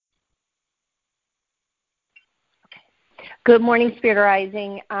Good morning, Spirit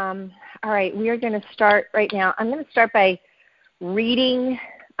Rising. All right, we are going to start right now. I'm going to start by reading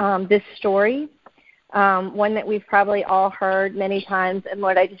this story, one that we've probably all heard many times. And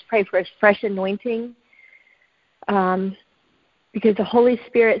Lord, I just pray for a fresh anointing because the Holy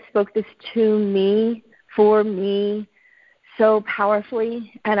Spirit spoke this to me, for me, so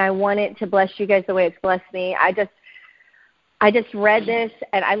powerfully, and I want it to bless you guys the way it's blessed me. I just read this,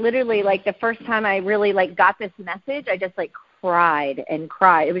 and I literally, the first time I really, got this message, I just, cried and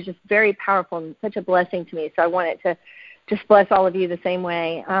cried. It was just very powerful and such a blessing to me, so I want it to just bless all of you the same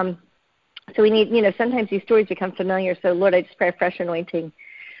way. So we need, sometimes these stories become familiar, so, Lord, I just pray a fresh anointing.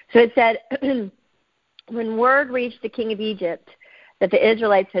 So it said, when word reached the king of Egypt that the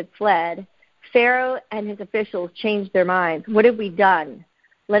Israelites had fled, Pharaoh and his officials changed their minds. What have we done,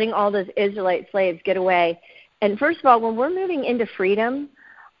 letting all those Israelite slaves get away? And first of all, when we're moving into freedom,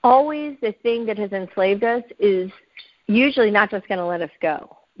 always the thing that has enslaved us is usually not just going to let us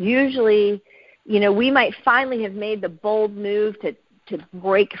go. Usually, we might finally have made the bold move to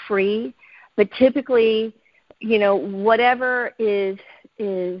break free, but typically, whatever is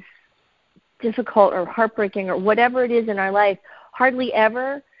difficult or heartbreaking or whatever it is in our life, hardly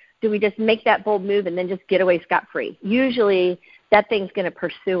ever do we just make that bold move and then just get away scot-free. Usually that thing's going to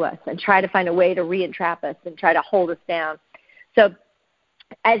pursue us and try to find a way to re-entrap us and try to hold us down. So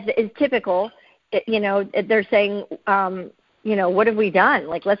as is typical, they're saying, what have we done?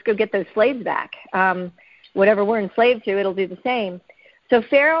 Let's go get those slaves back. Whatever we're enslaved to, it'll do the same. So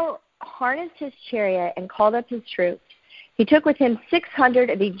Pharaoh harnessed his chariot and called up his troops. He took with him 600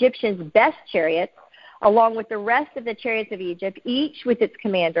 of Egyptians' best chariots, along with the rest of the chariots of Egypt, each with its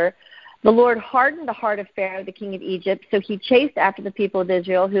commander. The Lord hardened the heart of Pharaoh, the king of Egypt, so he chased after the people of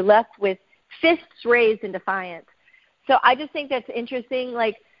Israel, who left with fists raised in defiance. So I just think that's interesting.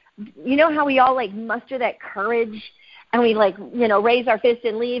 How we all, muster that courage and we, raise our fists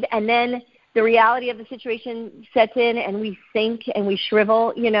and leave, and then the reality of the situation sets in and we sink and we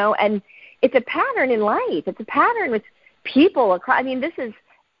shrivel, and it's a pattern in life. It's a pattern with people across. This is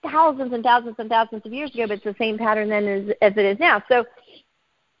thousands and thousands and thousands of years ago, but it's the same pattern then as it is now. So,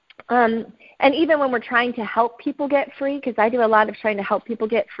 and even when we're trying to help people get free, because I do a lot of trying to help people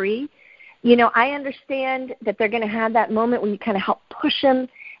get free, I understand that they're going to have that moment when you kind of help push them,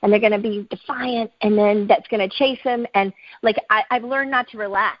 and they're going to be defiant, and then that's going to chase them. And, I've learned not to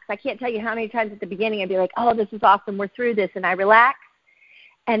relax. I can't tell you how many times at the beginning I'd be like, oh, this is awesome, we're through this, and I relax.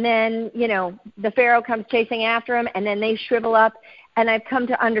 And then, the Pharaoh comes chasing after them, and then they shrivel up. And I've come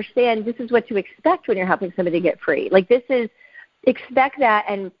to understand this is what to expect when you're helping somebody get free. Expect that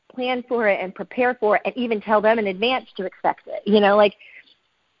and plan for it and prepare for it and even tell them in advance to expect it. You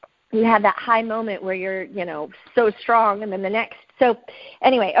have that high moment where you're, so strong, and then the next. So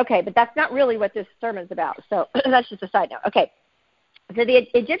anyway, okay, but that's not really what this sermon's about. So that's just a side note. Okay, so the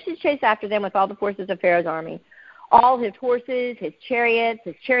Egyptians chased after them with all the forces of Pharaoh's army, all his horses, his chariots,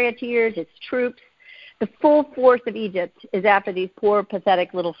 his charioteers, his troops. The full force of Egypt is after these poor,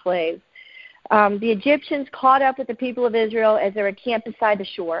 pathetic little slaves. The Egyptians caught up with the people of Israel as they were camped beside the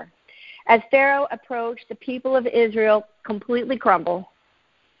shore. As Pharaoh approached, the people of Israel completely crumble.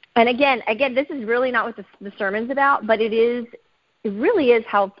 And again, this is really not what the sermon's about, but it really is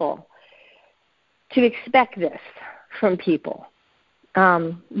helpful to expect this from people.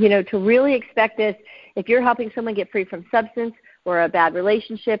 To really expect this, if you're helping someone get free from substance or a bad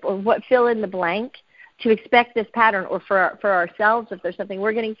relationship or fill in the blank, to expect this pattern, or for ourselves, if there's something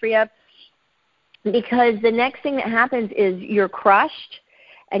we're getting free of, because the next thing that happens is you're crushed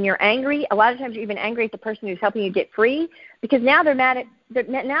and you're angry. A lot of times you're even angry at the person who's helping you get free, because now they're mad at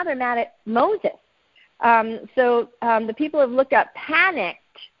Moses. So the people have looked up, panicked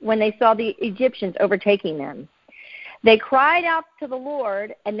when they saw the Egyptians overtaking them. They cried out to the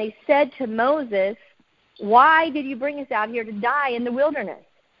Lord, and they said to Moses, "Why did you bring us out here to die in the wilderness?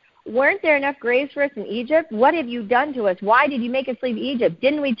 Weren't there enough graves for us in Egypt? What have you done to us? Why did you make us leave Egypt?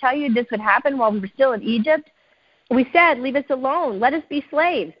 Didn't we tell you this would happen while we were still in Egypt? We said, leave us alone. Let us be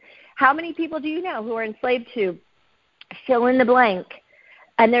slaves." How many people do you know who are enslaved to fill in the blank?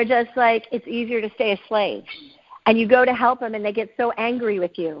 And they're just like, it's easier to stay a slave. And you go to help them, and they get so angry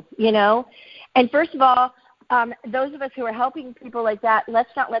with you, And first of all, those of us who are helping people like that,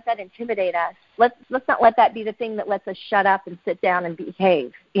 let's not let that intimidate us. Let's not let that be the thing that lets us shut up and sit down and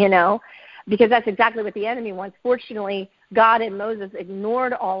behave, because that's exactly what the enemy wants. Fortunately, God and Moses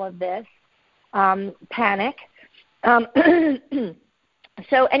ignored all of this panic.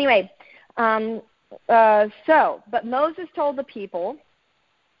 So anyway, but Moses told the people,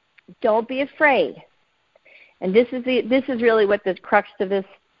 don't be afraid. And this is really what the crux of this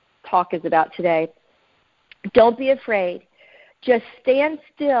talk is about today. Don't be afraid. Just stand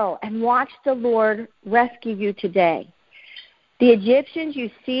still and watch the Lord rescue you today. The Egyptians you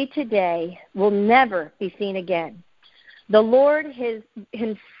see today will never be seen again. The Lord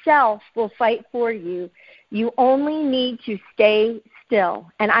himself will fight for you. You only need to stay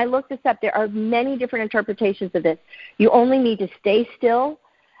still. And I looked this up. There are many different interpretations of this. You only need to stay still.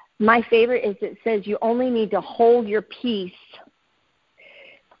 My favorite is it says you only need to hold your peace.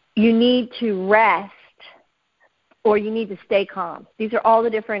 You need to rest, or you need to stay calm. These are all the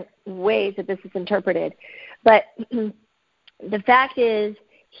different ways that this is interpreted. But the fact is,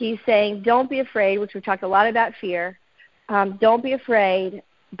 he's saying, don't be afraid, which we talked a lot about fear. Don't be afraid.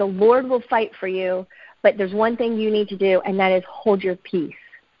 The Lord will fight for you, but there's one thing you need to do, and that is hold your peace.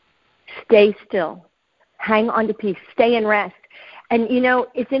 Stay still. Hang on to peace. Stay in rest. And,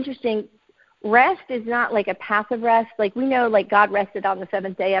 it's interesting. Rest is not like a passive rest. Like we know, like God rested on the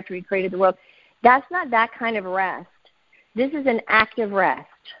seventh day after he created the world. That's not that kind of rest. This is an active rest.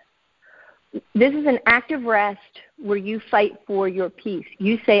 This is an active rest where you fight for your peace.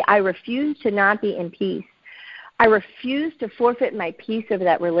 You say, I refuse to not be in peace. I refuse to forfeit my peace over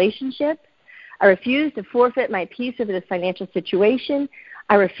that relationship. I refuse to forfeit my peace over this financial situation.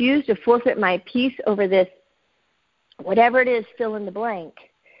 I refuse to forfeit my peace over this, whatever it is, fill in the blank.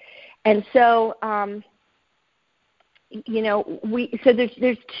 And so, so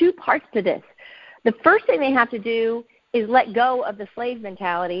there's two parts to this. The first thing they have to do is let go of the slave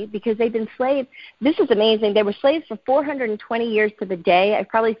mentality, because they've been slaves. This is amazing. They were slaves for 420 years to the day. I've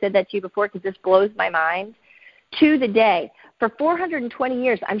probably said that to you before because this blows my mind. To the day. For 420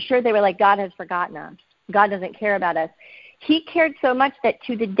 years, I'm sure they were like, God has forgotten us. God doesn't care about us. He cared so much that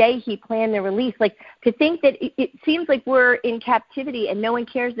to the day he planned the release. Like, to think that it seems like we're in captivity and no one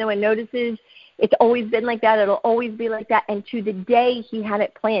cares, no one notices. It's always been like that. It'll always be like that. And to the day he had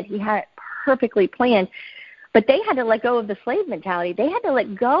it planned. He had it perfectly planned. But they had to let go of the slave mentality. They had to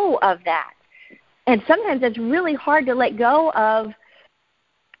let go of that. And sometimes it's really hard to let go of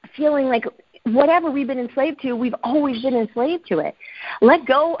feeling like whatever we've been enslaved to, we've always been enslaved to it. Let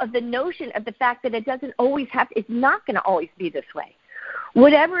go of the notion of the fact that it doesn't always have to, it's not going to always be this way.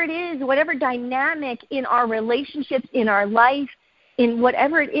 Whatever it is, whatever dynamic in our relationships, in our life, in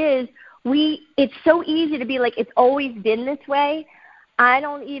whatever it is, it's so easy to be like, it's always been this way. I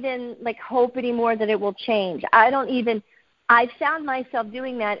don't even hope anymore that it will change. I found myself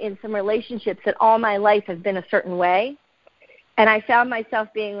doing that in some relationships that all my life has been a certain way. And I found myself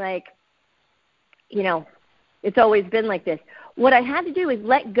being like, it's always been like this. What I had to do is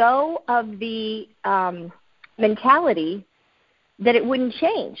let go of the mentality that it wouldn't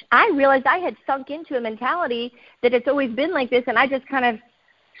change. I realized I had sunk into a mentality that it's always been like this, and I just kind of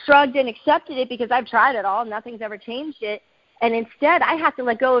shrugged and accepted it because I've tried it all. Nothing's ever changed it. And instead, I have to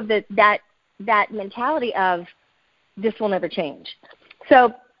let go of that mentality of this will never change.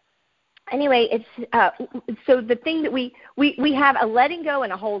 So anyway, it's so the thing that we have a letting go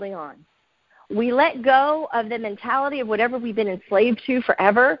and a holding on. We let go of the mentality of whatever we've been enslaved to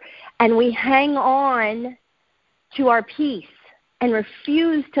forever, and we hang on to our peace and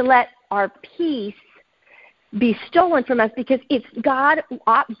refuse to let our peace be stolen from us, because it's God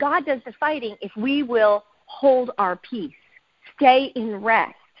does the fighting if we will hold our peace, stay in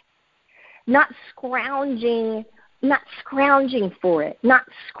rest, not scrounging for it, not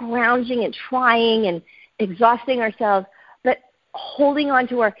scrounging and trying and exhausting ourselves, but holding on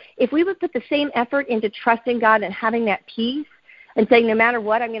to if we would put the same effort into trusting God and having that peace and saying, no matter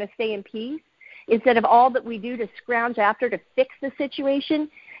what, I'm going to stay in peace, instead of all that we do to scrounge after to fix the situation,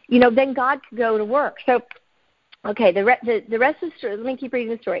 then God could go to work. So, okay, the rest of the story, let me keep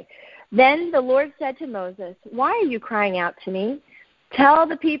reading the story. Then the Lord said to Moses, why are you crying out to me? Tell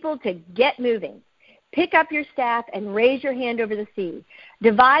the people to get moving. Pick up your staff and raise your hand over the sea.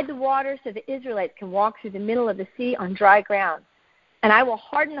 Divide the water so the Israelites can walk through the middle of the sea on dry ground. And I will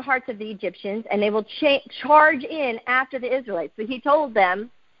harden the hearts of the Egyptians, and they will charge in after the Israelites. So he told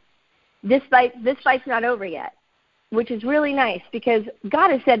them, this fight's not over yet, which is really nice, because God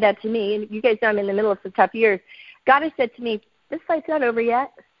has said that to me. And you guys know I'm in the middle of some tough years. God has said to me, this fight's not over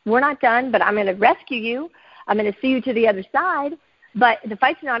yet. We're not done, but I'm going to rescue you. I'm going to see you to the other side, but the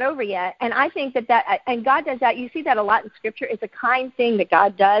fight's not over yet. And I think that and God does that. You see that a lot in Scripture. It's a kind thing that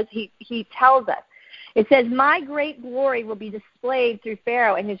God does. He tells us. It says, my great glory will be displayed through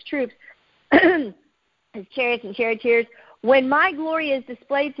Pharaoh and his troops, his chariots and charioteers. When my glory is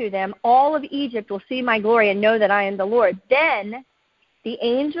displayed through them, all of Egypt will see my glory and know that I am the Lord. Then the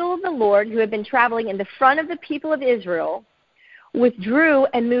angel of the Lord, who had been traveling in the front of the people of Israel, withdrew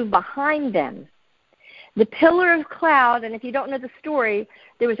and moved behind them. The pillar of cloud, and if you don't know the story,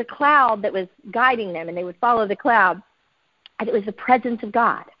 there was a cloud that was guiding them, and they would follow the cloud. and it was the presence of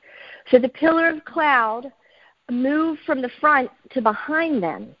God. So the pillar of cloud moved from the front to behind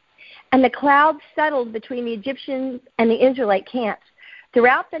them, and the cloud settled between the Egyptians and the Israelite camps.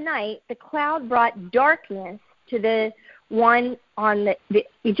 Throughout the night, the cloud brought darkness to the one on the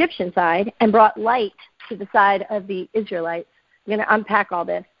Egyptian side and brought light to the side of the Israelites. I'm going to unpack all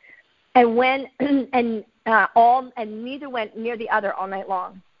this. And neither went near the other all night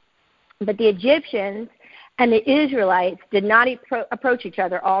long. But the Egyptians and the Israelites did not approach each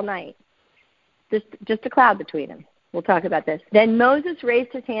other all night. Just a cloud between them. We'll talk about this. Then Moses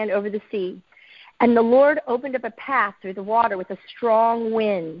raised his hand over the sea, and the Lord opened up a path through the water with a strong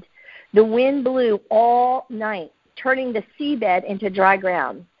wind. The wind blew all night, turning the seabed into dry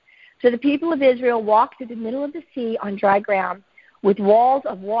ground. So the people of Israel walked through the middle of the sea on dry ground with walls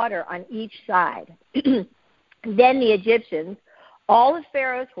of water on each side. Then the Egyptians, all of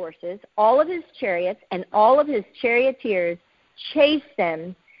Pharaoh's horses, all of his chariots, and all of his charioteers chased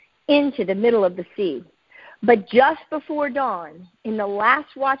them into the middle of the sea. But just before dawn, in the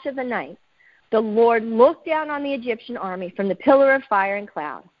last watch of the night, the Lord looked down on the Egyptian army from the pillar of fire and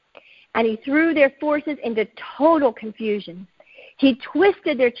cloud, and he threw their forces into total confusion. He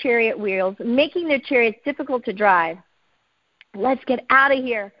twisted their chariot wheels, making their chariots difficult to drive. "Let's get out of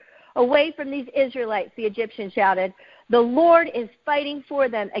here, away from these Israelites," the Egyptians shouted. "The Lord is fighting for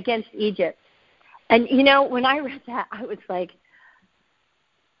them against Egypt." And, when I read that, I was like,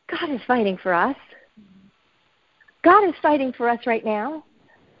 God is fighting for us. God is fighting for us right now.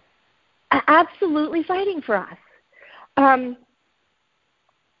 Absolutely fighting for us.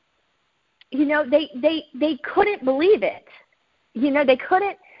 They couldn't believe it.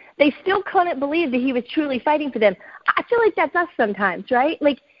 They still couldn't believe that he was truly fighting for them. I feel like that's us sometimes, right?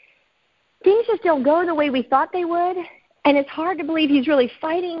 Like, things just don't go the way we thought they would, and it's hard to believe he's really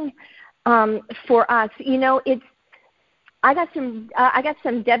fighting for us. I got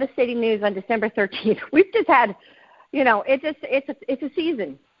some devastating news on December 13th. We've just had, it's a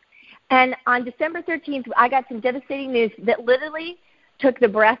season. And on December 13th, I got some devastating news that literally took the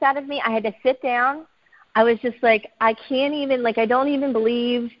breath out of me. I had to sit down. I was just like, I don't even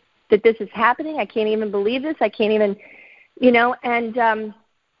believe that this is happening. I can't even believe this. I can't even, and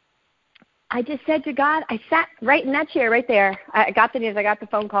I just said to God, I sat right in that chair right there. I got the news. I got the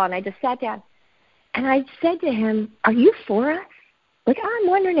phone call, and I just sat down. And I said to him, "Are you for us? Like, I'm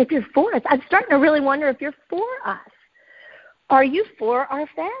wondering if you're for us. I'm starting to really wonder if you're for us. Are you for our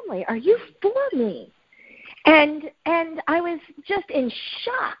family? Are you for me?" And I was just in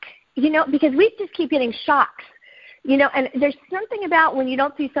shock, because we just keep getting shocks, and there's something about when you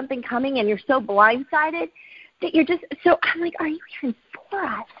don't see something coming and you're so blindsided that you're just, so I'm like, are you even for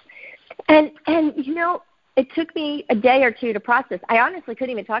us? And it took me a day or two to process. I honestly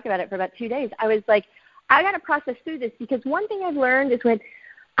couldn't even talk about it for about 2 days. I was like, I got to process through this, because one thing I've learned is when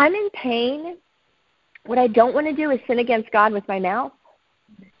I'm in pain, what I don't want to do is sin against God with my mouth.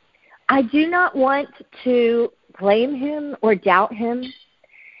 I do not want to blame him or doubt him.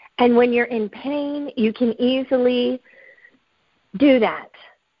 And when you're in pain, you can easily do that.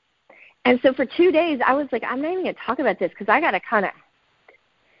 And so for 2 days, I was like, I'm not even going to talk about this, because I got to kind of.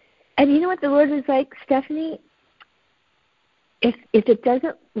 And you know what the Lord was like, Stephanie? If it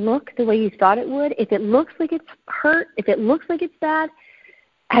doesn't look the way you thought it would, if it looks like it's hurt, if it looks like it's bad,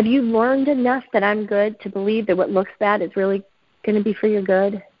 have you learned enough that I'm good to believe that what looks bad is really going to be for your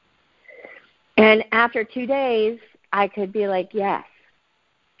good? And after 2 days, I could be like, yes.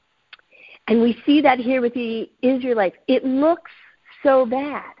 And we see that here with the Israelites. It looks so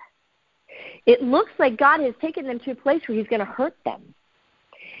bad. It looks like God has taken them to a place where he's going to hurt them.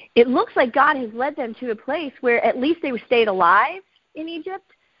 It looks like God has led them to a place where at least they stayed alive in Egypt.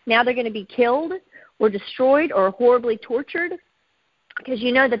 Now they're going to be killed or destroyed or horribly tortured, because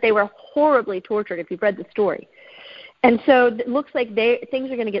you know that they were horribly tortured if you've read the story. And so it looks like things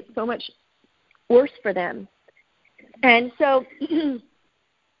are going to get so much worse for them. And so,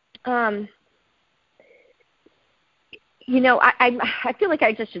 I feel like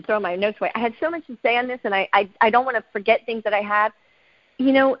I just should throw my notes away. I had so much to say on this, and I don't want to forget things that I had.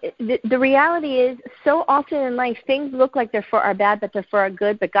 The reality is, so often in life, things look like they're for our bad, but they're for our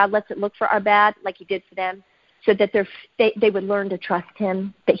good, but God lets it look for our bad like he did for them, so that they would learn to trust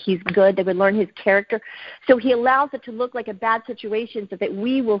him, that he's good, they would learn his character. So he allows it to look like a bad situation so that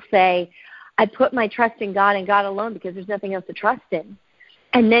we will say, I put my trust in God and God alone, because there's nothing else to trust in.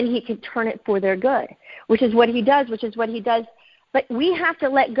 And then he can turn it for their good, which is what he does. But we have to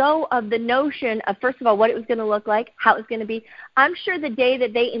let go of the notion of, first of all, what it was going to look like, how it was going to be. I'm sure the day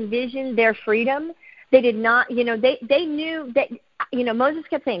that they envisioned their freedom, they did not, they knew that, Moses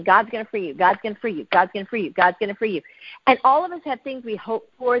kept saying, God's going to free you, God's going to free you, God's going to free you, God's going to free you. And all of us have things we hope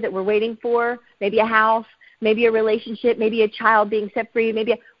for that we're waiting for, maybe a house, maybe a relationship, maybe a child being set free,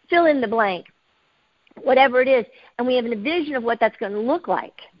 maybe fill in the blank, whatever it is. And we have a vision of what that's going to look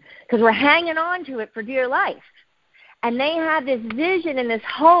like because we're hanging on to it for dear life. And they have this vision and this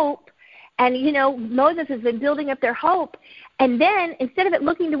hope. And, Moses has been building up their hope. And then instead of it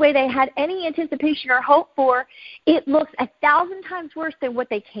looking the way they had any anticipation or hope for, it looks 1,000 times worse than what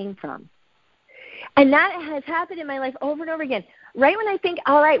they came from. And that has happened in my life over and over again. Right when I think,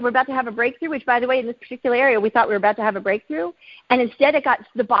 all right, we're about to have a breakthrough, which, by the way, in this particular area, we thought we were about to have a breakthrough. And instead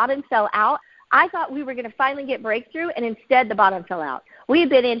the bottom fell out. I thought we were going to finally get breakthrough, and instead the bottom fell out. We had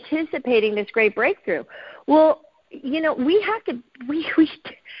been anticipating this great breakthrough. Well, we have to,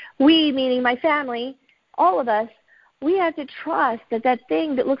 we meaning my family, all of us, we have to trust that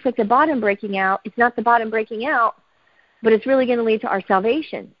thing that looks like the bottom breaking out, it's not the bottom breaking out, but it's really going to lead to our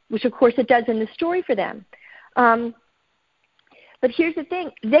salvation, which, of course, it does in the story for them. But here's the thing.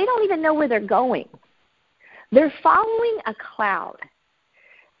 They don't even know where they're going. They're following a cloud.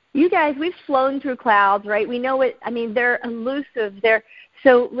 You guys, we've flown through clouds, right? We know it. I mean, they're elusive.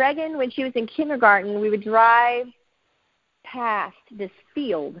 So Reagan, when she was in kindergarten, we would drive past this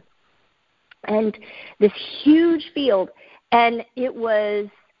field, and this huge field, and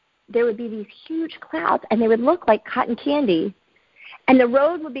there would be these huge clouds, and they would look like cotton candy, and the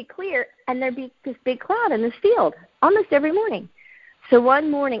road would be clear, and there'd be this big cloud in this field almost every morning. So one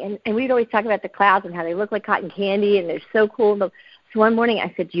morning, and we'd always talk about the clouds and how they look like cotton candy, and they're so cool. So one morning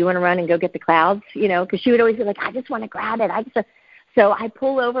I said, do you want to run and go get the clouds? Because she would always be like, I just want to grab it. So I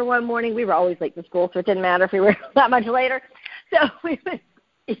pulled over one morning. We were always late to school, so it didn't matter if we were that much later. So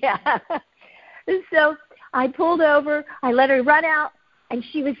So I pulled over. I let her run out, and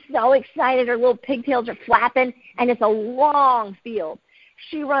she was so excited. Her little pigtails are flapping, and it's a long field.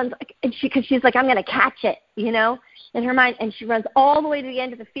 She runs, because she's like, I'm going to catch it, in her mind. And she runs all the way to the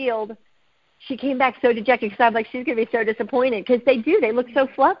end of the field. She came back so dejected because I'm like, she's going to be so disappointed because they look so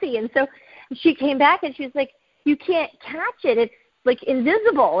fluffy. And so she came back, and she was like, you can't catch it. It's like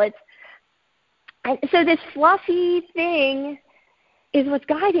invisible. And so this fluffy thing is what's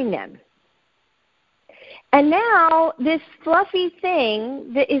guiding them. And now this fluffy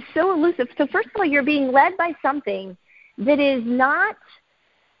thing that is so elusive. So first of all, you're being led by something that is not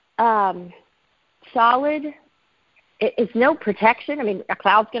solid. It's no protection. I mean, a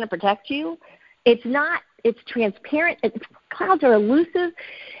cloud's going to protect you. It's transparent. Clouds are elusive.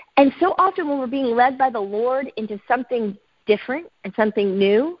 And so often when we're being led by the Lord into something different and something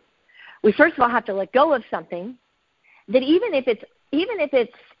new, we first of all have to let go of something that even if it's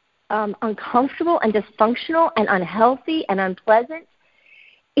uncomfortable and dysfunctional and unhealthy and unpleasant,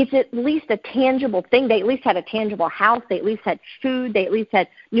 it's at least a tangible thing. They at least had a tangible house. They at least had food. They at least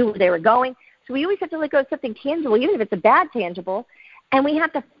knew where they were going. So we always have to let go of something tangible, even if it's a bad tangible. And we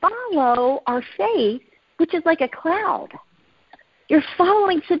have to follow our faith, which is like a cloud. You're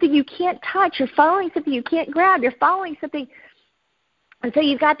following something you can't touch. You're following something you can't grab. You're following something. And so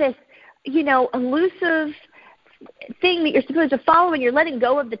you've got this, elusive thing that you're supposed to follow, and you're letting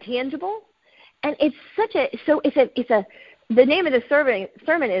go of the tangible. And it's the name of the sermon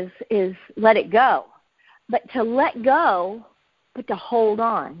is Let It Go. But to let go, but to hold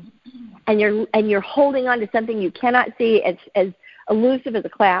on. And you're holding on to something you cannot see as elusive as a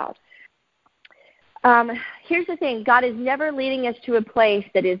cloud. Here's the thing. God is never leading us to a place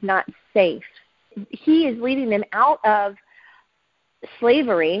that is not safe. He is leading them out of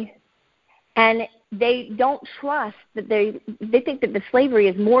slavery, and they don't trust that they think that the slavery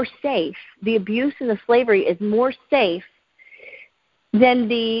is more safe. The abuse and the slavery is more safe than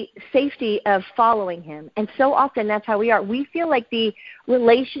the safety of following him. And so often that's how we are. We feel like the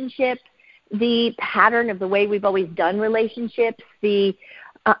relationship, the pattern of the way we've always done relationships,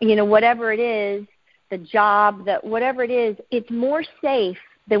 whatever it is, the job, whatever it is, it's more safe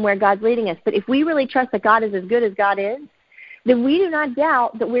than where God's leading us. But if we really trust that God is as good as God is, then we do not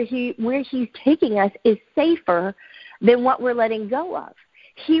doubt that where he's taking us is safer than what we're letting go of.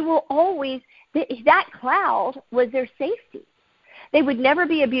 He will always, that cloud was their safety. They would never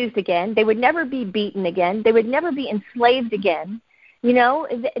be abused again. They would never be beaten again. They would never be enslaved again.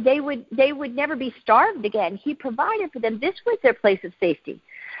 They would never be starved again. He provided for them. This was their place of safety.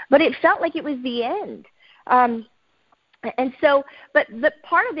 But it felt like it was the end. But the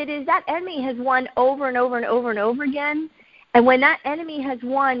part of it is that enemy has won over and over and over and over again. And when that enemy has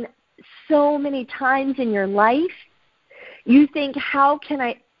won so many times in your life, you think, how can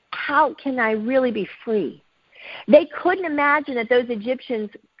I really be free? They couldn't imagine that those Egyptians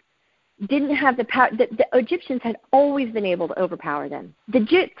didn't have the power. The Egyptians had always been able to overpower them. The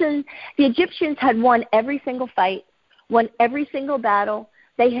Egyptians had won every single fight, won every single battle.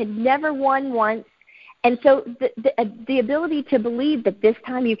 They had never won once. And so the ability to believe that this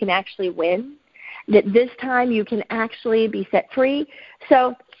time you can actually win, that this time you can actually be set free.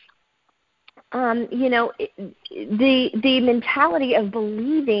 So, the mentality of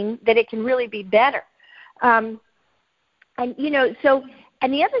believing that it can really be better. And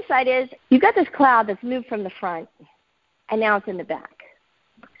the other side is you've got this cloud that's moved from the front, and now it's in the back.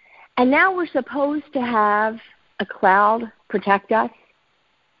 And now we're supposed to have a cloud protect us.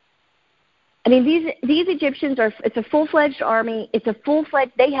 I mean, these Egyptians it's a full-fledged army. It's a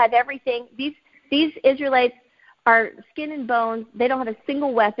full-fledged, they have everything. These Israelites are skin and bones. They don't have a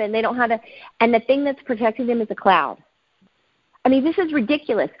single weapon. They don't have and the thing that's protecting them is a cloud. I mean, this is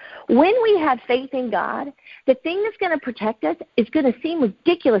ridiculous. When we have faith in God, the thing that's going to protect us is going to seem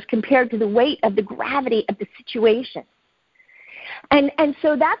ridiculous compared to the weight of the gravity of the situation. And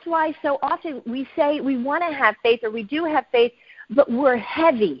so that's why so often we say we want to have faith, or we do have faith, but we're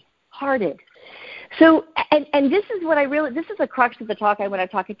heavy-hearted. So, and this is what this is the crux of the talk I want to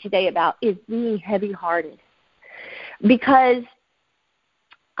talk today about, is being heavy-hearted. Because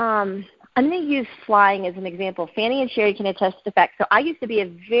I'm going to use flying as an example. Fanny and Sherry can attest to the fact. So I used to be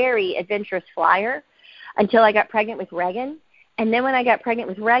a very adventurous flyer until I got pregnant with Reagan. And then when I got pregnant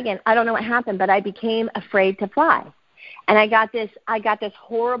with Reagan, I don't know what happened, but I became afraid to fly. And I got this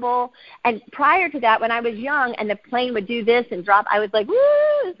horrible, and prior to that, when I was young and the plane would do this and drop, I was like, woo,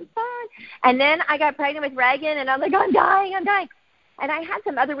 this is fun. And then I got pregnant with Reagan, and I'm like, I'm dying. And I had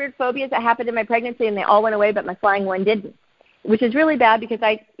some other weird phobias that happened in my pregnancy, and they all went away, but my flying one didn't, which is really bad because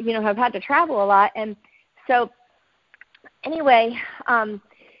I, have had to travel a lot. And so anyway,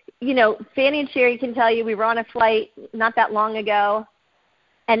 Fanny and Sherry can tell you we were on a flight not that long ago,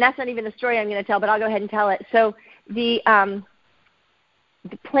 and that's not even the story I'm going to tell, but I'll go ahead and tell it. So the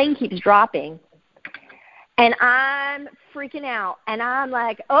plane keeps dropping, and I'm freaking out, and I'm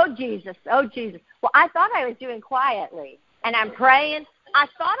like, oh, Jesus. Well, I thought I was doing quietly, and I'm praying. I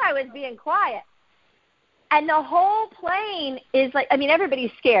thought I was being quiet. And the whole plane is like,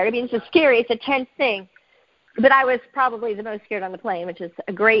 everybody's scared. It's a tense thing. But I was probably the most scared on the plane, which is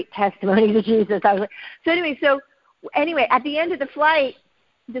a great testimony to Jesus. I was like, so anyway, at the end of the flight,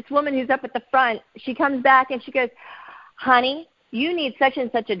 this woman who's up at the front, she comes back and she goes, honey, you need such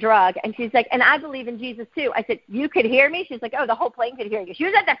and such a drug. And she's like, and I believe in Jesus too. I said, you could hear me? She's like, oh, the whole plane could hear you. She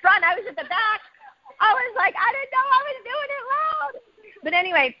was at the front. I was at the back. I was like, I didn't know I was doing it loud. But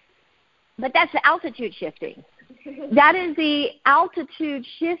anyway, that's the altitude shifting. That is the altitude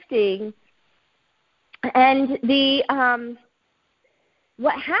shifting. And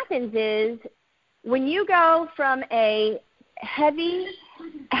what happens is when you go from a heavy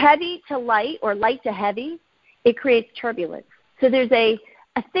to light, or light to heavy, it creates turbulence. So there's a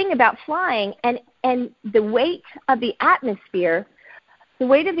thing about flying, and the weight of the atmosphere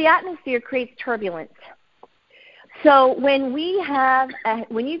creates turbulence. So when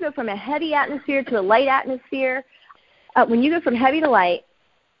you go from a heavy atmosphere to a light atmosphere, when you go from heavy to light,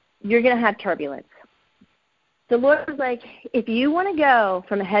 you're going to have turbulence. The Lord was like, if you want to go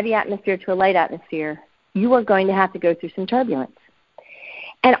from a heavy atmosphere to a light atmosphere, you are going to have to go through some turbulence.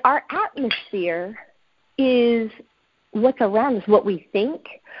 And our atmosphere is what's around us, what we think,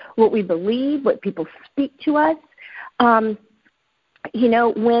 what we believe, what people speak to us. The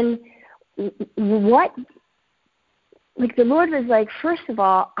Lord was like, first of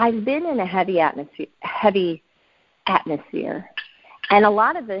all, I've been in a heavy atmosphere, and a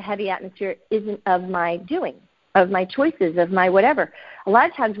lot of the heavy atmosphere isn't of my doing, of my choices, of my whatever. A lot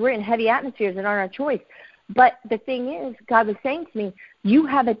of times we're in heavy atmospheres that aren't our choice. But the thing is, God was saying to me, you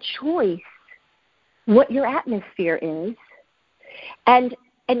have a choice what your atmosphere is. And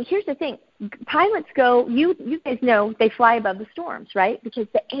here's the thing. Pilots go, you guys know, they fly above the storms, right? Because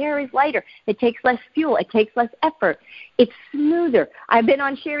the air is lighter. It takes less fuel. It takes less effort. It's smoother. I've been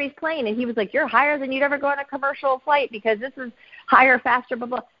on Sherry's plane, and he was like, you're higher than you'd ever go on a commercial flight because this is higher, faster, blah,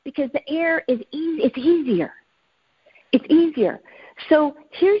 blah. Because the air is easy. It's easier. It's easier. So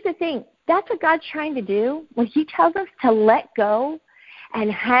here's the thing. That's what God's trying to do. When he tells us to let go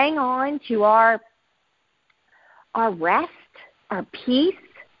and hang on to our rest, our peace,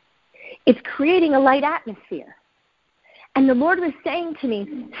 it's creating a light atmosphere. And the Lord was saying to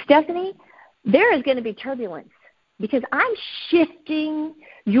me, Stephanie, there is going to be turbulence because I'm shifting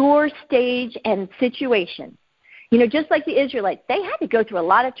your stage and situation. Just like the Israelites, they had to go through a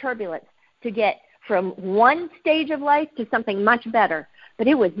lot of turbulence to get from one stage of life to something much better. But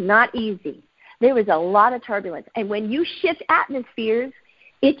it was not easy. There was a lot of turbulence. And when you shift atmospheres,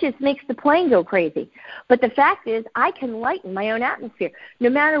 It just makes the plane go crazy. But the fact is, I can lighten my own atmosphere. No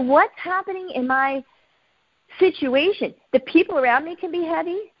matter what's happening in my situation, the people around me can be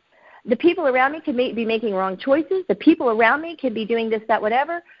heavy. The people around me can be making wrong choices. The people around me can be doing this, that,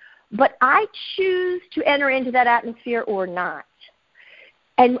 whatever. But I choose to enter into that atmosphere or not.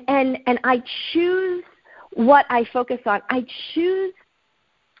 And I choose what I focus on. I choose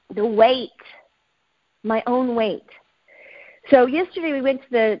the weight, my own weight. So yesterday we went to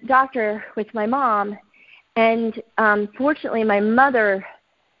the doctor with my mom, and fortunately my mother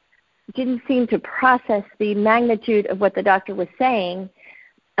didn't seem to process the magnitude of what the doctor was saying,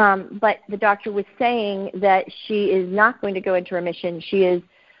 but the doctor was saying that she is not going to go into remission.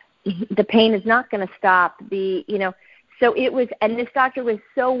 The pain is not going to stop. So it was, and this doctor was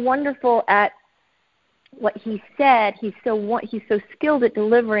so wonderful at what he said. He's so skilled at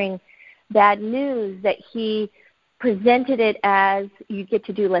delivering bad news that he presented it as you get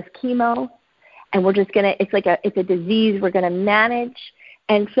to do less chemo, and we're just gonna. It's a disease we're gonna manage,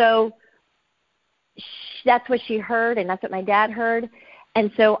 and so that's what she heard, and that's what my dad heard,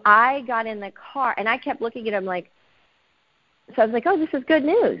 and so I got in the car, and I kept looking at him like. So I was like, oh, this is good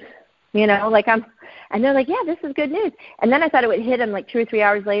news, and they're like, yeah, this is good news, and then I thought it would hit him like 2 or 3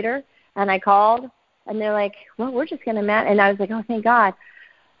 hours later, and I called, and they're like, well, we're just gonna manage, and I was like, oh, thank God.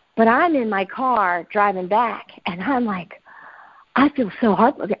 But I'm in my car driving back, and I'm like, I feel so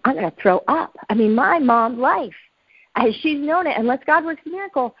heartbroken. I'm going to throw up. I mean, my mom's life, as she's known it, unless God works a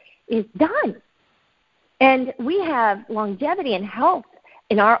miracle, is done. And we have longevity and health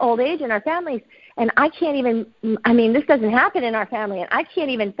in our old age in our families, and I can't even, this doesn't happen in our family, and I can't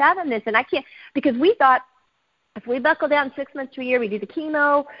even fathom this, and I can't, because we thought if we buckle down 6 months to a year, we do the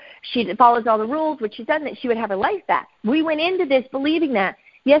chemo, she follows all the rules, which she's done, that she would have her life back. We went into this believing that.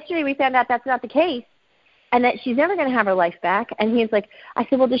 Yesterday we found out that's not the case, and that she's never going to have her life back. And he's like, I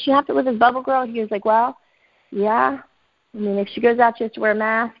said, well, does she have to live as Bubble Girl? He was like, well, yeah. If she goes out, she has to wear a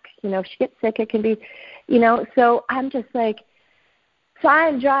mask. If she gets sick, it can be, So I'm just like, so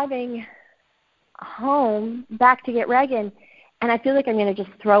I'm driving home back to get Reagan, and I feel like I'm going to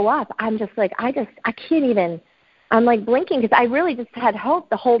just throw up. I'm just like, I can't even, I'm like blinking because I really just had hope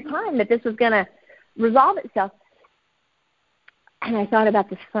the whole time that this was going to resolve itself. And I thought about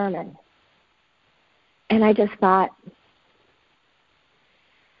the sermon, and I just thought,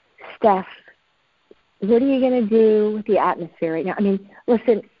 Steph, what are you going to do with the atmosphere right now?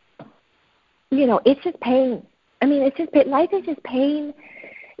 Listen, it's just pain. It's just pain. Life is just pain,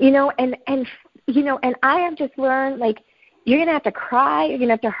 and I have just learned, like, you're going to have to cry, you're going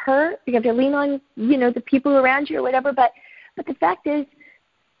to have to hurt, you're going to have to lean on, the people around you or whatever, but the fact is,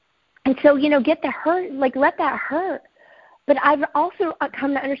 and so, get the hurt, like, let that hurt. But I've also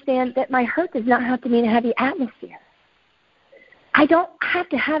come to understand that my hurt does not have to mean a heavy atmosphere. I don't have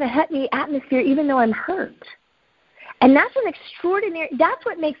to have a heavy atmosphere even though I'm hurt. And that's an extraordinary, that's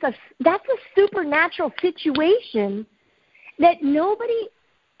what makes us, that's a supernatural situation that nobody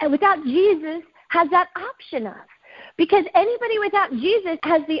without Jesus has that option of. Because anybody without Jesus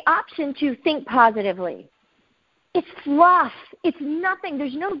has the option to think positively. It's fluff. It's nothing.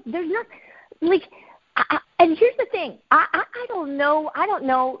 There's no, like, and here's the thing. I don't know.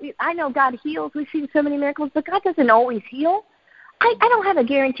 I know God heals. We've seen so many miracles, but God doesn't always heal. I don't have a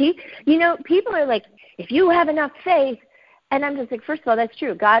guarantee. People are like, if you have enough faith, and I'm just like, first of all, that's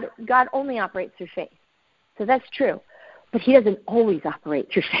true. God only operates through faith. So that's true. But he doesn't always operate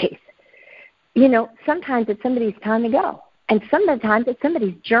through faith. Sometimes it's somebody's time to go. And sometimes it's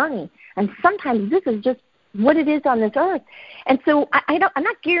somebody's journey. And sometimes this is just what it is on this earth. And so I'm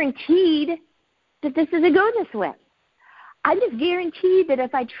not guaranteed that this is a go this way. I'm just guaranteed that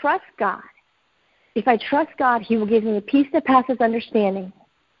if I trust God, he will give me a peace that passes understanding.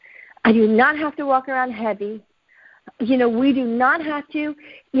 I do not have to walk around heavy. We do not have to,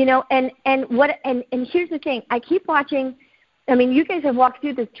 and here's the thing. I keep watching. You guys have walked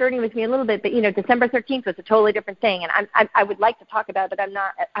through this journey with me a little bit, but December 13th was a totally different thing, and I would like to talk about it, but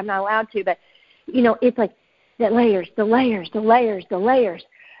I'm not allowed to. But it's like the layers,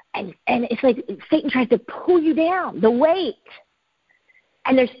 and it's like Satan tries to pull you down, the weight,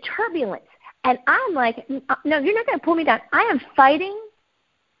 and there's turbulence, and I'm like, no, you're not going to pull me down. I am fighting.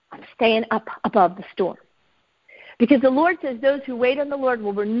 I'm staying up above the storm. Because the Lord says those who wait on the Lord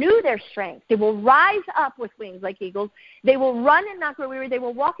will renew their strength. They will rise up with wings like eagles. They will run and not grow weary. They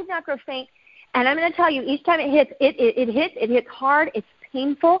will walk and not grow faint. And I'm going to tell you, each time it hits hard. It's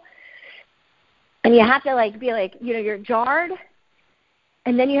painful. And you have to be you're jarred.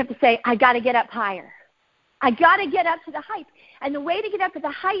 And then you have to say, I got to get up higher. I got to get up to the height. And the way to get up to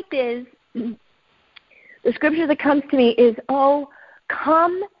the height is, the scripture that comes to me is, oh,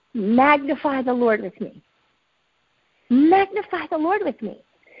 come magnify the Lord with me. Magnify the Lord with me.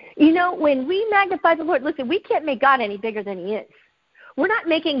 You know, when we magnify the Lord, listen, we can't make God any bigger than he is. We're not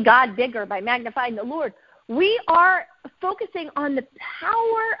making God bigger by magnifying the Lord. We are focusing on the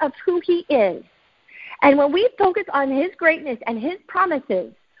power of who he is. And when we focus on his greatness and his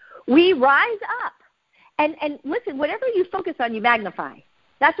promises, we rise up. And listen, whatever you focus on, you magnify.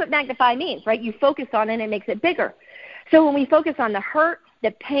 That's what magnify means, right? You focus on it and it makes it bigger. So when we focus on the hurt,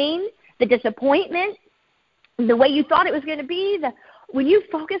 the pain, the disappointment, the way you thought it was going to be, when you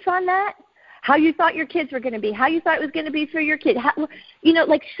focus on that, how you thought your kids were going to be, how you thought it was going to be for your kid,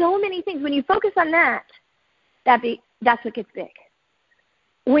 like so many things. When you focus on that, that's what gets big.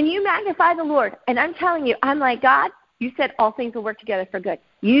 When you magnify the Lord, and I'm telling you, I'm like, God, you said all things will work together for good.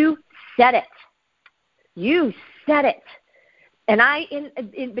 You said it. You said it. And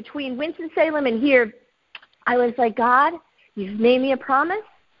in between Winston-Salem and here, I was like, God, you've made me a promise,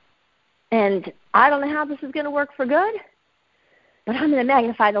 and I don't know how this is going to work for good, but I'm going to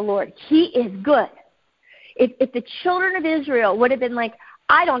magnify the Lord. He is good. If the children of Israel would have been like,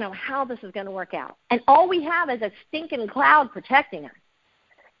 I don't know how this is going to work out, and all we have is a stinking cloud protecting us,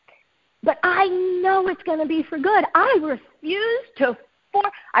 but I know it's going to be for good. I refuse to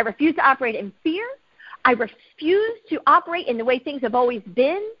operate in fear. I refuse to operate in the way things have always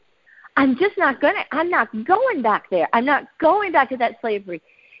been. I'm not going back there. I'm not going back to that slavery.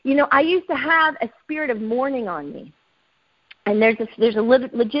 You know, I used to have a spirit of mourning on me. And there's a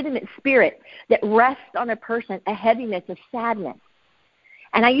legitimate spirit that rests on a person, a heaviness, a sadness.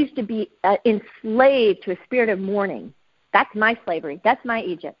 And I used to be enslaved to a spirit of mourning. That's my slavery. That's my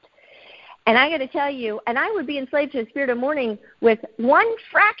Egypt. And I got to tell you, and I would be enslaved to a spirit of mourning with one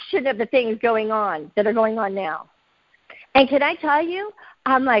fraction of the things going on that are going on now. And can I tell you,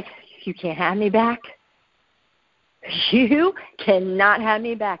 I'm like, you can't have me back. You cannot have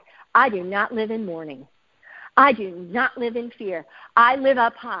me back. I do not live in mourning. I do not live in fear. I live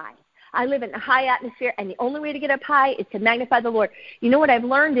up high. I live in a high atmosphere, and the only way to get up high is to magnify the Lord. You know what I've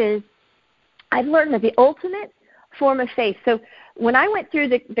learned that the ultimate form of faith. So when I went through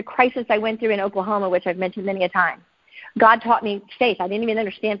the crisis I went through in Oklahoma, which I've mentioned many a time, God taught me faith. I didn't even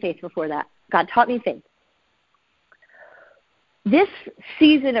understand faith before that. God taught me faith. This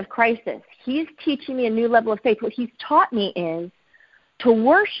season of crisis, he's teaching me a new level of faith. What he's taught me is to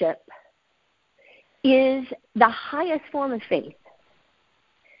worship is the highest form of faith.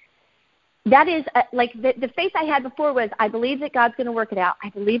 That is, like the faith I had before was, I believe that God's going to work it out. I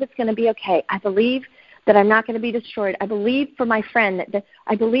believe it's going to be okay. I believe that I'm not going to be destroyed. I believe for my friend.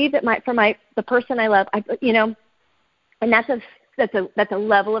 I believe that the person I love. And that's a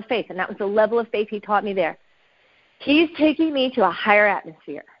level of faith, and that was the level of faith he taught me there. He's taking me to a higher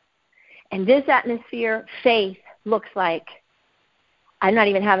atmosphere, and this atmosphere, faith, looks like I'm not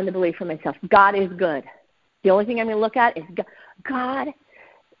even having to believe for myself. God is good. The only thing I'm going to look at is God.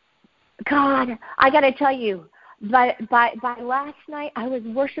 I got to tell you, by last night, I was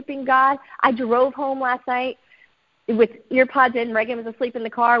worshiping God. I drove home last night with earpods in. Reagan was asleep in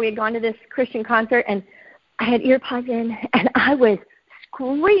the car. We had gone to this Christian concert, and I had earpods in, and I was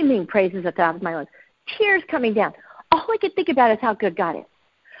screaming praises at the top of my lungs, tears coming down. All I could think about is how good God is.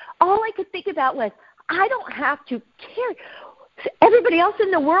 All I could think about was, I don't have to carry. Everybody else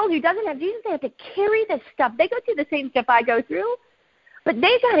in the world who doesn't have Jesus, they have to carry this stuff. They go through the same stuff I go through, but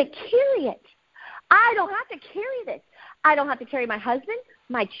they got to carry it. I don't have to carry this. I don't have to carry my husband,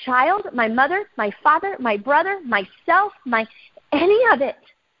 my child, my mother, my father, my brother, myself, any of it.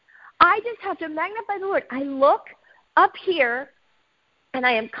 I just have to magnify the Lord. I look up here, and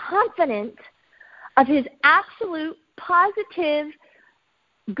I am confident of his absolute positive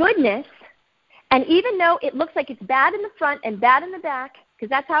goodness. And even though it looks like it's bad in the front and bad in the back, because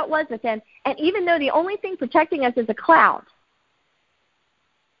that's how it was with him, and even though the only thing protecting us is a cloud,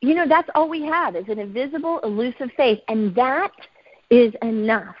 you know, that's all we have is an invisible, elusive faith, and that is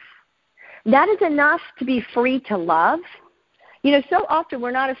enough. That is enough to be free to love. You know, so often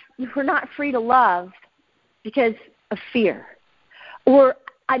we're not free to love because of fear, or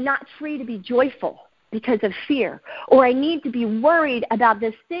I'm not free to be joyful because of fear, or I need to be worried about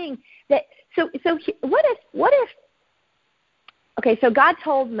this thing that. So what if? Okay, so God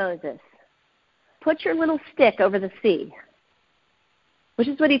told Moses, put your little stick over the sea, which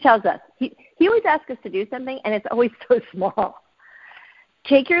is what he tells us. He always asks us to do something, and it's always so small.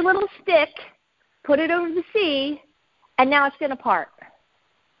 Take your little stick, put it over the sea, and now it's going to part.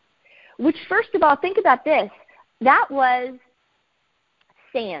 Which, first of all, think about this. That was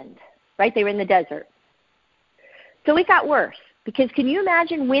sand, right? They were in the desert. So it got worse, because can you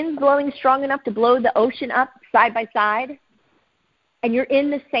imagine winds blowing strong enough to blow the ocean up side by side? and you're in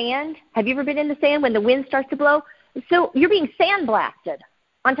the sand. Have you ever been in the sand when the wind starts to blow? So you're being sandblasted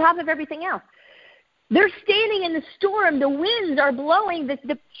on top of everything else. They're standing in the storm. The winds are blowing.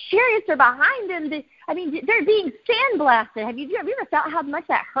 The chariots are behind them. They're being sandblasted. Have you ever felt how much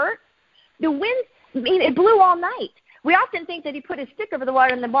that hurt? The winds, it blew all night. We often think that he put his stick over the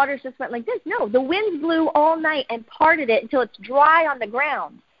water and the waters just went like this. No, the winds blew all night and parted it until it's dry on the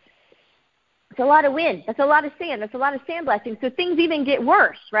ground. It's a lot of wind. That's a lot of sand. That's a lot of sandblasting. So things even get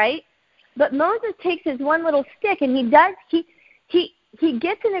worse, right? But Moses takes his one little stick and he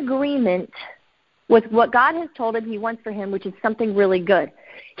gets an agreement with what God has told him he wants for him, which is something really good.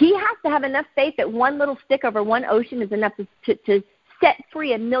 He has to have enough faith that one little stick over one ocean is enough to set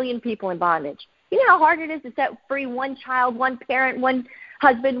free 1 million people in bondage. You know how hard it is to set free one child, one parent, one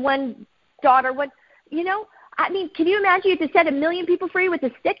husband, one daughter, can you imagine you have to set 1 million people free with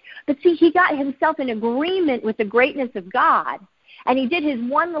a stick? But see, he got himself in agreement with the greatness of God, and he did his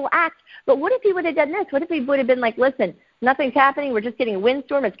one little act. But what if he would have done this? What if he would have been like, listen, nothing's happening. We're just getting a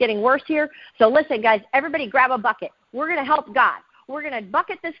windstorm. It's getting worse here. So listen, guys, everybody grab a bucket. We're going to help God. We're going to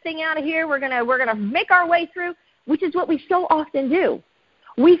bucket this thing out of here. We're going to make our way through, which is what we so often do.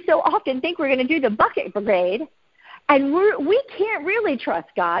 We so often think we're going to do the bucket brigade, and we can't really trust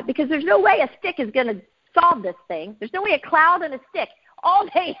God because there's no way a stick is going to solve this thing. There's no way a cloud and a stick. All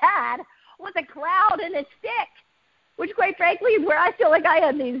they had was a cloud and a stick, which quite frankly is where I feel like I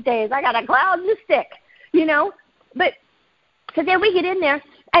am these days. I got a cloud and a stick, But so then we get in there,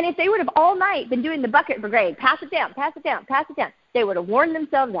 and if they would have all night been doing the bucket brigade, pass it down, pass it down, pass it down, they would have worn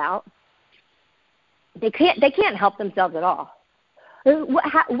themselves out. They can't help themselves at all.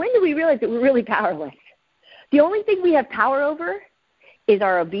 When do we realize that we're really powerless? The only thing we have power over is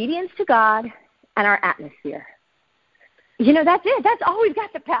our obedience to God and our atmosphere. That's it. That's all we've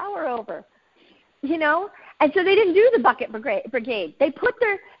got the power over. And so they didn't do the bucket brigade. They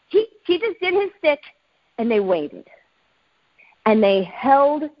he just did his stick, and they waited. And they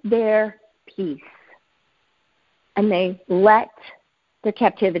held their peace. And they let their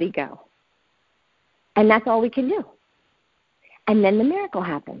captivity go. And that's all we can do. And then the miracle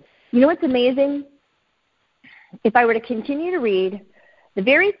happens. You know what's amazing? If I were to continue to read, the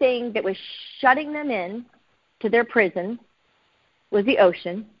very thing that was shutting them in to their prison was the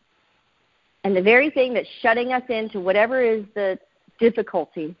ocean. And the very thing that's shutting us into whatever is the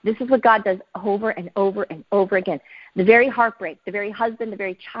difficulty, this is what God does over and over and over again. The very heartbreak, the very husband, the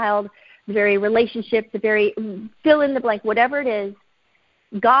very child, the very relationship, the very fill in the blank, whatever it is,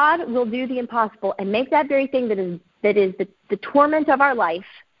 God will do the impossible and make that very thing that is the torment of our life,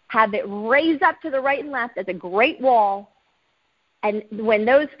 have it raise up to the right and left as a great wall. And when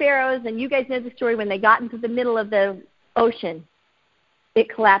those pharaohs, and you guys know the story, when they got into the middle of the ocean, it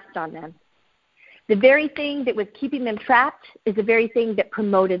collapsed on them. The very thing that was keeping them trapped is the very thing that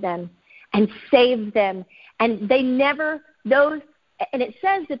promoted them and saved them. And and it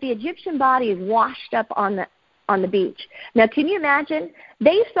says that the Egyptian body is washed up on the beach. Now, can you imagine?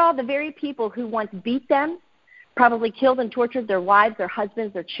 They saw the very people who once beat them, probably killed and tortured their wives, their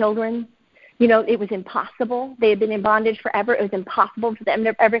husbands, their children. It was impossible. They had been in bondage forever. It was impossible for them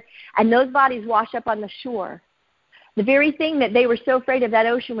to ever. And those bodies wash up on the shore. The very thing that they were so afraid of, that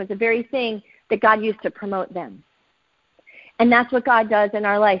ocean, was the very thing that God used to promote them. And that's what God does in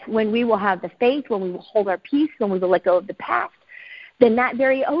our life. When we will have the faith, when we will hold our peace, when we will let go of the past, then that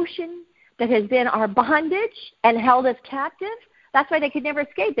very ocean that has been our bondage and held us captive, that's why they could never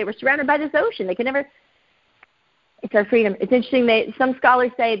escape. They were surrounded by this ocean. They could never. It's our freedom. It's interesting. Some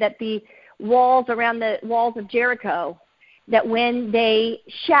scholars say that the walls around the walls of Jericho, that when they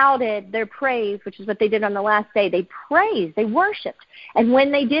shouted their praise, which is what they did on the last day, they praised, they worshiped. And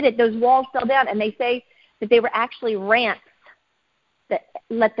when they did it, those walls fell down, and they say that they were actually ramps that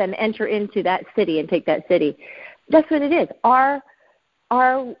let them enter into that city and take that city. That's what it is. Our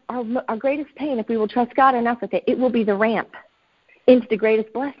greatest pain, if we will trust God enough with it, it will be the ramp into the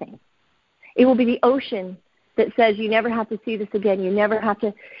greatest blessing. It will be the ocean that says you never have to see this again. You never have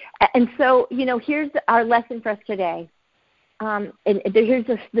to. And so, here's our lesson for us today. And here's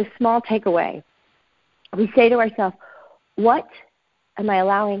the small takeaway. We say to ourselves, what am I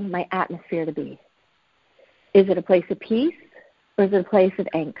allowing my atmosphere to be? Is it a place of peace, or is it a place of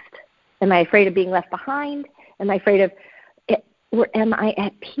angst? Am I afraid of being left behind? Am I afraid of it, or am I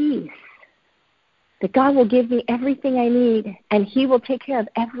at peace? That God will give me everything I need, and He will take care of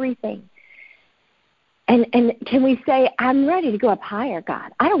everything. And can we say, I'm ready to go up higher,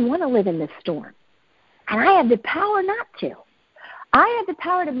 God. I don't want to live in this storm. And I have the power not to. I have the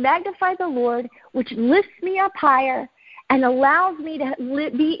power to magnify the Lord, which lifts me up higher and allows me to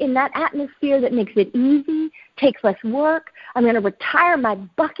be in that atmosphere that makes it easy, takes less work. I'm going to retire my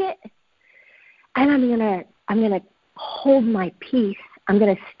bucket, and I'm going to hold my peace. I'm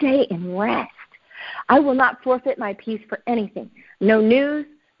going to stay in rest. I will not forfeit my peace for anything. No news,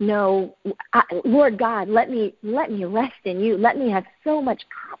 no. Lord God, let me rest in you. Let me have so much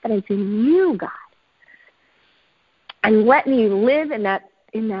confidence in you, God, and let me live in that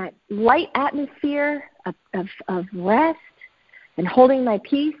light atmosphere of rest and holding my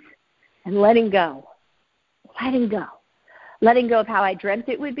peace and letting go. Letting go of how I dreamt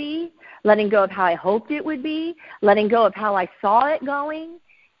it would be, letting go of how I hoped it would be, letting go of how I saw it going.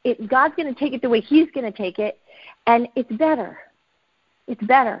 God's going to take it the way He's going to take it, and it's better. It's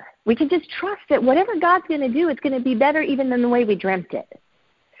better. We can just trust that whatever God's going to do, it's going to be better even than the way we dreamt it.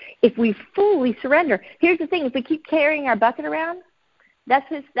 If we fully surrender. Here's the thing, if we keep carrying our bucket around, that's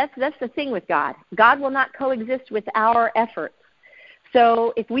the thing with God. God will not coexist with our efforts.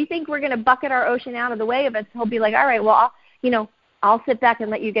 So if we think we're going to bucket our ocean out of the way of us, He'll be like, all right, well, I'll sit back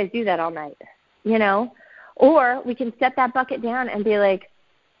and let you guys do that all night, Or we can set that bucket down and be like,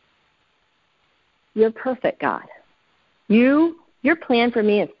 you're perfect, God. Your plan for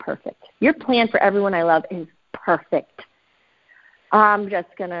me is perfect. Your plan for everyone I love is perfect. I'm just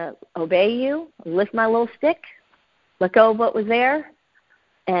going to obey you, lift my little stick, let go of what was there,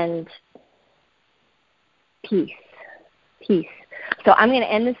 and peace. So I'm going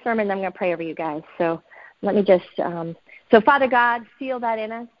to end this sermon, and I'm going to pray over you guys. So let me just, so Father God, seal that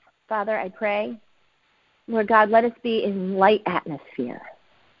in us. Father, I pray. Lord God, let us be in light atmosphere.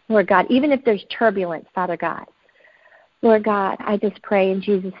 Lord God, even if there's turbulence, Father God. Lord God, I just pray in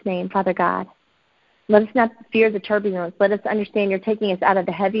Jesus' name, Father God. Let us not fear the turbulence. Let us understand you're taking us out of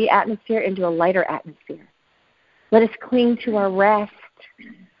the heavy atmosphere into a lighter atmosphere. Let us cling to our rest.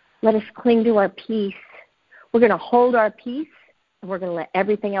 Let us cling to our peace. We're going to hold our peace, and we're going to let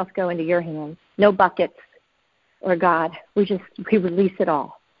everything else go into your hands. No buckets, or God. We release it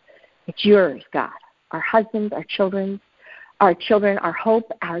all. It's yours, God. Our husbands, our children, our hope,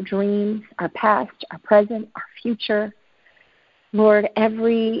 our dreams, our past, our present, our future. Lord,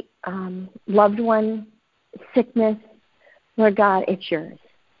 every loved one, sickness, Lord God, it's yours.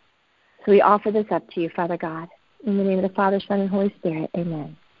 So we offer this up to you, Father God. In the name of the Father, Son, and Holy Spirit,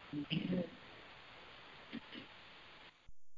 amen.